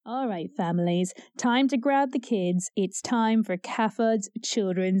right, families, time to grab the kids. It's time for CAFOD's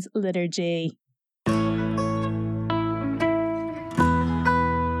Children's Liturgy.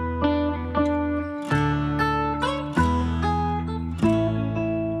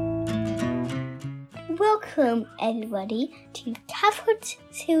 Welcome everybody to CAFOD's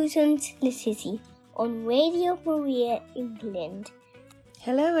Children's Liturgy on Radio Maria England.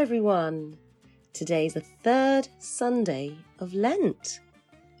 Hello everyone. Today's the third Sunday of Lent,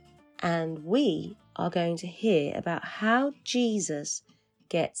 and we are going to hear about how Jesus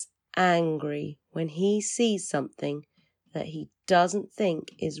gets angry when he sees something that he doesn't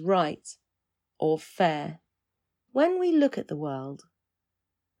think is right or fair. When we look at the world,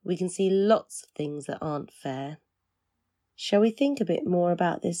 we can see lots of things that aren't fair. Shall we think a bit more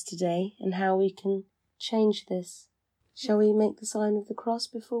about this today and how we can change this? Shall we make the sign of the cross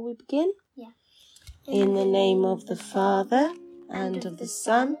before we begin? Yeah. In the name of the Father, and of the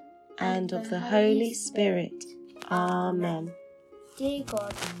Son, and of the Holy Spirit. Amen. Dear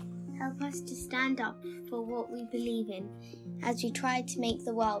God, help us to stand up for what we believe in as we try to make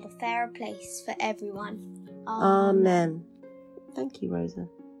the world a fairer place for everyone. Amen. Thank you, Rosa.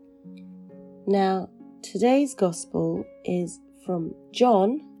 Now, today's Gospel is from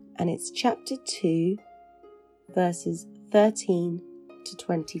John, and it's chapter 2, verses 13 to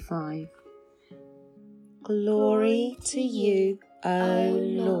 25. Glory to you, O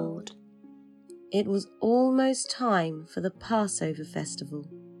Lord. It was almost time for the Passover festival,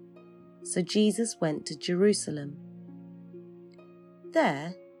 so Jesus went to Jerusalem.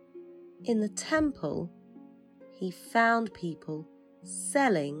 There, in the temple, he found people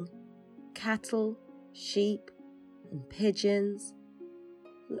selling cattle, sheep, and pigeons,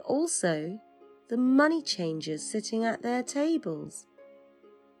 and also the money changers sitting at their tables.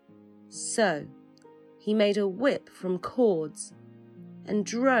 So he made a whip from cords and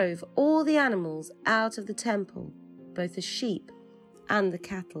drove all the animals out of the temple, both the sheep and the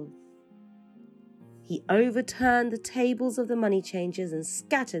cattle. He overturned the tables of the money changers and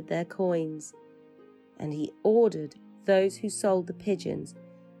scattered their coins. And he ordered those who sold the pigeons,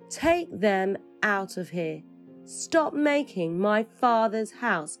 "Take them out of here. Stop making my Father's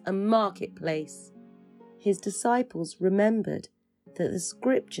house a marketplace." His disciples remembered that the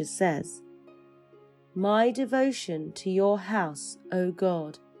scripture says, "My devotion to your house, O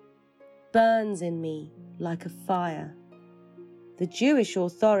God, burns in me like a fire." The Jewish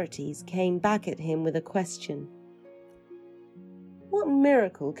authorities came back at him with a question. "What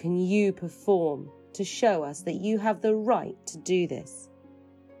miracle can you perform to show us that you have the right to do this?"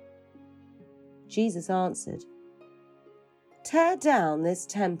 Jesus answered, "Tear down this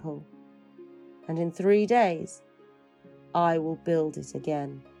temple, and in 3 days I will build it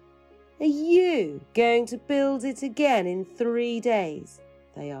again." "Are you going to build it again in 3 days?"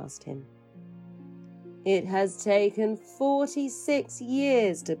 they asked him. "It has taken 46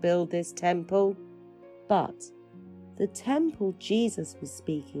 years to build this temple." But the temple Jesus was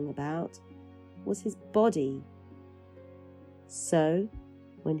speaking about was his body. So,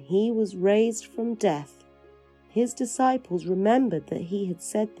 when he was raised from death, his disciples remembered that he had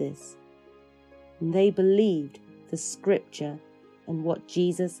said this, and they believed the scripture and what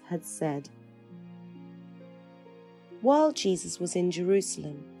Jesus had said. While Jesus was in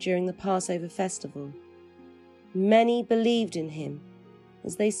Jerusalem during the Passover festival, many believed in him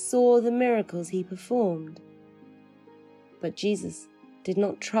as they saw the miracles he performed. But Jesus did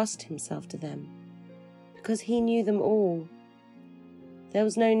not trust himself to them, because he knew them all. There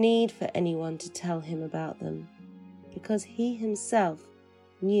was no need for anyone to tell him about them, because he himself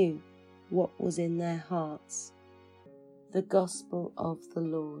knew what was in their hearts. The Gospel of the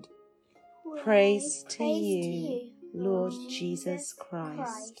Lord. Praise to you, Lord Jesus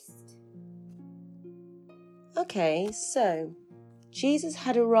Christ. Okay, so Jesus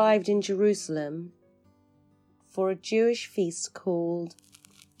had arrived in Jerusalem for a Jewish feast called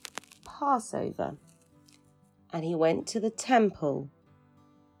Passover, and he went to the temple.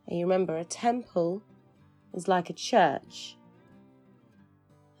 And you remember, a temple is like a church.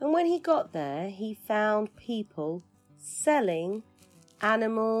 And when he got there, he found people selling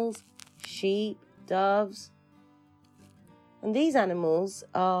animals, sheep, doves. And these animals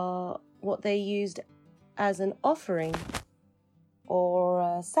are what they used as an offering or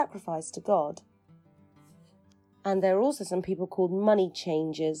a sacrifice to God. And there are also some people called money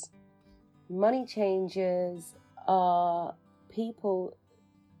changers. Money changers are people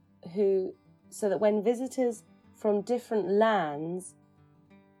who, so that when visitors from different lands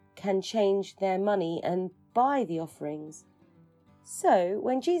can change their money and buy the offerings. So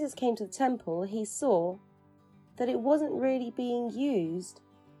when Jesus came to the temple, he saw that it wasn't really being used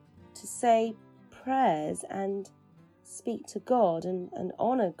to say prayers and speak to God and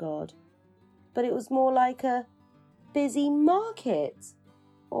honour God. But it was more like a busy market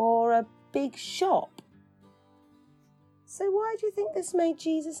or a big shop. So why do you think this made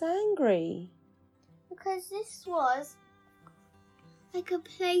Jesus angry? Because this was like a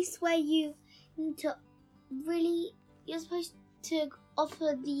place where you need to you're supposed to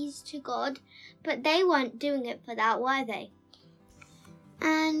offer these to God, but they weren't doing it for that, were they?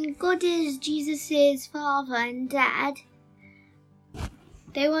 And God is Jesus' father and dad.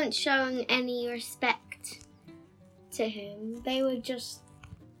 They weren't showing any respect to him. They were just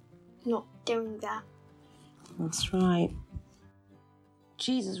not doing that. That's right.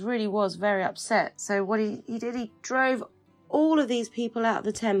 Jesus really was very upset. So what he did, he drove all of these people out of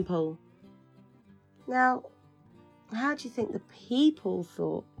the temple. Now, how do you think the people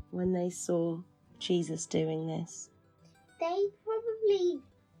thought when they saw Jesus doing this? They probably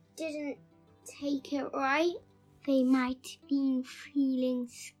didn't take it right. They might have been feeling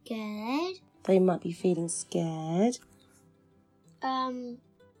scared. They might be feeling scared.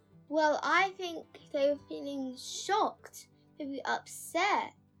 Well, I think they were feeling shocked, maybe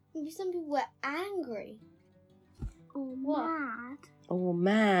upset. Maybe some people were angry. Or mad. Or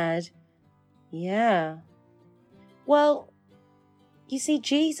mad. Yeah. Well, you see,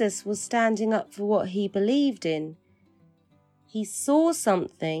 Jesus was standing up for what he believed in. He saw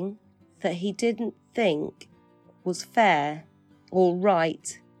something that he didn't think was fair or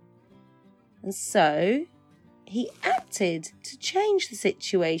right. And so he acted to change the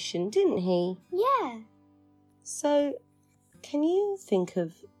situation, didn't he? Yeah. So can you think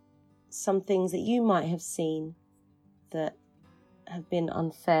of some things that you might have seen that have been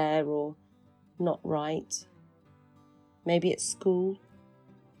unfair or not right? Maybe at school?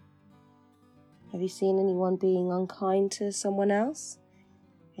 Have you seen anyone being unkind to someone else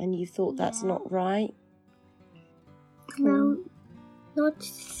and you thought that's not right? No, not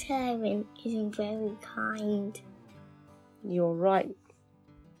sharing isn't very kind. You're right.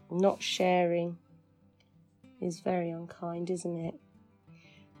 Not sharing is very unkind, isn't it?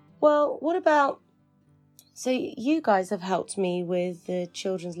 Well, what about... So you guys have helped me with the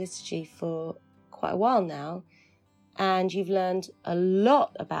children's liturgy for quite a while now, and you've learned a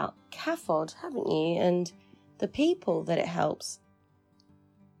lot about CAFOD, haven't you, and the people that it helps.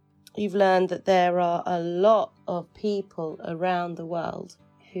 You've learned that there are a lot of people around the world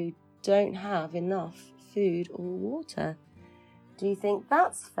who don't have enough food or water. Do you think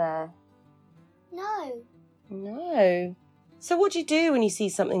that's fair? No. No. So what do you do when you see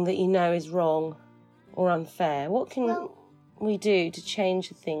something that you know is wrong or unfair? What can we do to change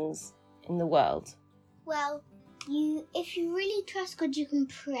the things in the world? Well, if you really trust God, you can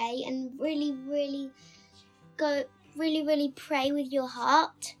pray and really pray with your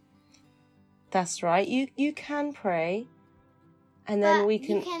heart. That's right. You can pray, and then You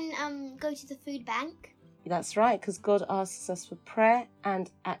can go to the food bank. That's right, because God asks us for prayer and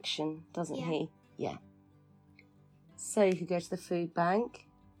action, doesn't he? Yeah. So you could go to the food bank.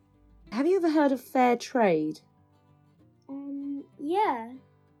 Have you ever heard of fair trade? Yeah.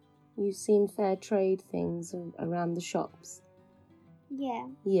 You've seen fair trade things around the shops? Yeah.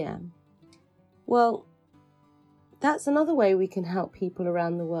 Yeah. Well, that's another way we can help people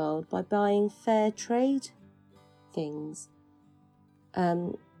around the world, by buying fair trade things.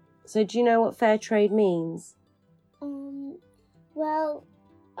 So do you know what fair trade means? Well,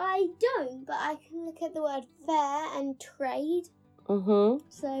 I don't, but I can look at the word fair and trade. Mm-hmm.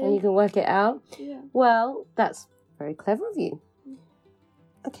 So... And you can work it out? Yeah. Well, that's very clever of you.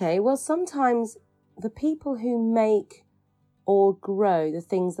 Okay, well, sometimes the people who make or grow the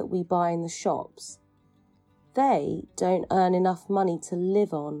things that we buy in the shops, they don't earn enough money to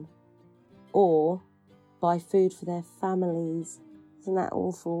live on or buy food for their families. Isn't that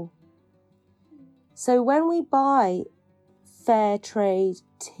awful? So when we buy fair trade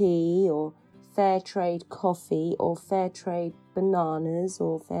tea or fair trade coffee or fair trade bananas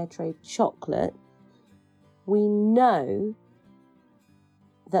or fair trade chocolate, we know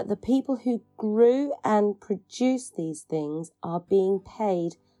that the people who grew and produced these things are being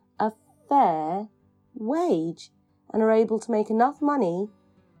paid a fair wage and are able to make enough money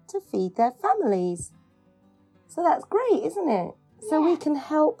to feed their families. So that's great, isn't it? Yeah. So we can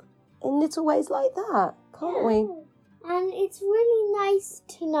help in little ways like that, can't we? And it's really nice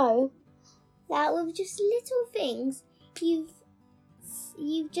to know that with just little things,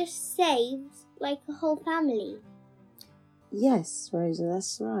 you've just saved like a whole family. Yes, Rosa,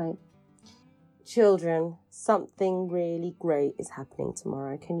 that's right. Children, something really great is happening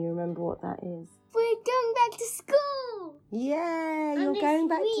tomorrow. Can you remember what that is? We're going back to school! Yeah, And you're it's going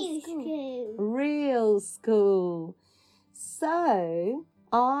back real to school. school. Real school. So,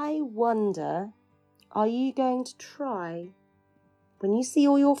 I wonder, are you going to try, when you see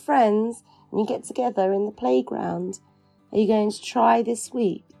all your friends and you get together in the playground, are you going to try this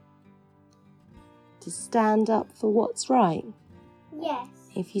week to stand up for what's right? Yes.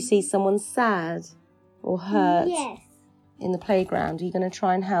 If you see someone sad or hurt Yes. in the playground, are you going to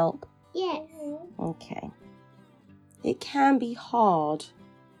try and help? Yes. Okay. It can be hard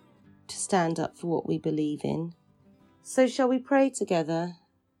to stand up for what we believe in. So shall we pray together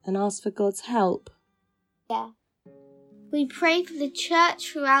and ask for God's help? Yeah. We pray for the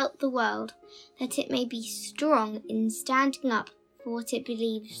church throughout the world, that it may be strong in standing up for what it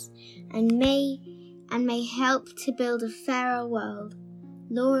believes, and may help to build a fairer world.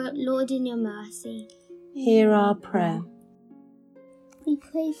 Lord, in your mercy. Hear our prayer. We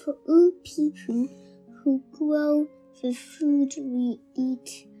pray for all people who grow the food we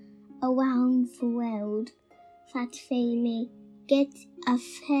eat around the world, that they may get a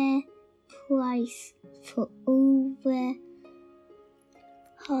fair price for all their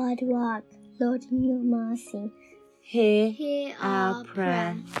hard work. Lord, in your mercy. Hear our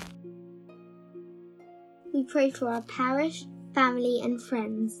prayer. We pray for our parish, family and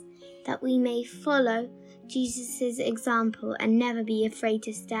friends, that we may follow Jesus' example and never be afraid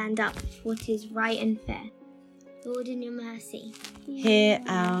to stand up for what is right and fair. Lord, in your mercy. Hear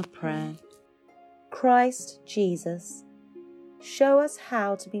our prayer. Christ Jesus, show us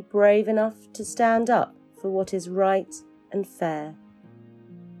how to be brave enough to stand up for what is right and fair.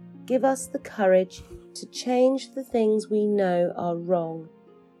 Give us the courage to change the things we know are wrong,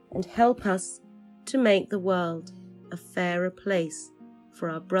 and help us to make the world a fairer place for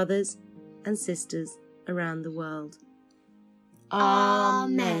our brothers and sisters around the world.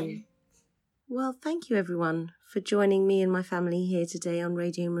 Amen. Well, thank you everyone for joining me and my family here today on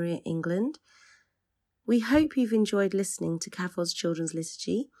Radio Maria England. We hope you've enjoyed listening to CAFOD's Children's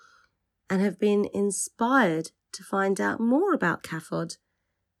Liturgy and have been inspired to find out more about CAFOD.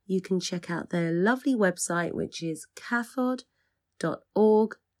 You can check out their lovely website, which is cafod.org.uk,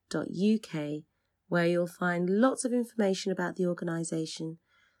 where you'll find lots of information about the organisation,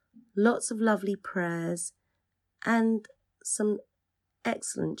 lots of lovely prayers, and some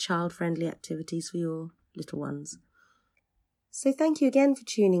excellent child-friendly activities for your little ones. So thank you again for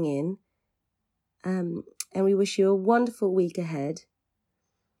tuning in, and we wish you a wonderful week ahead.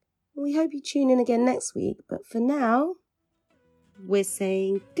 We hope you tune in again next week, but for now, we're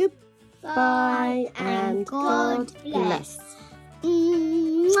saying goodbye and God bless.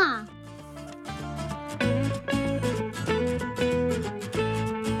 Mwah.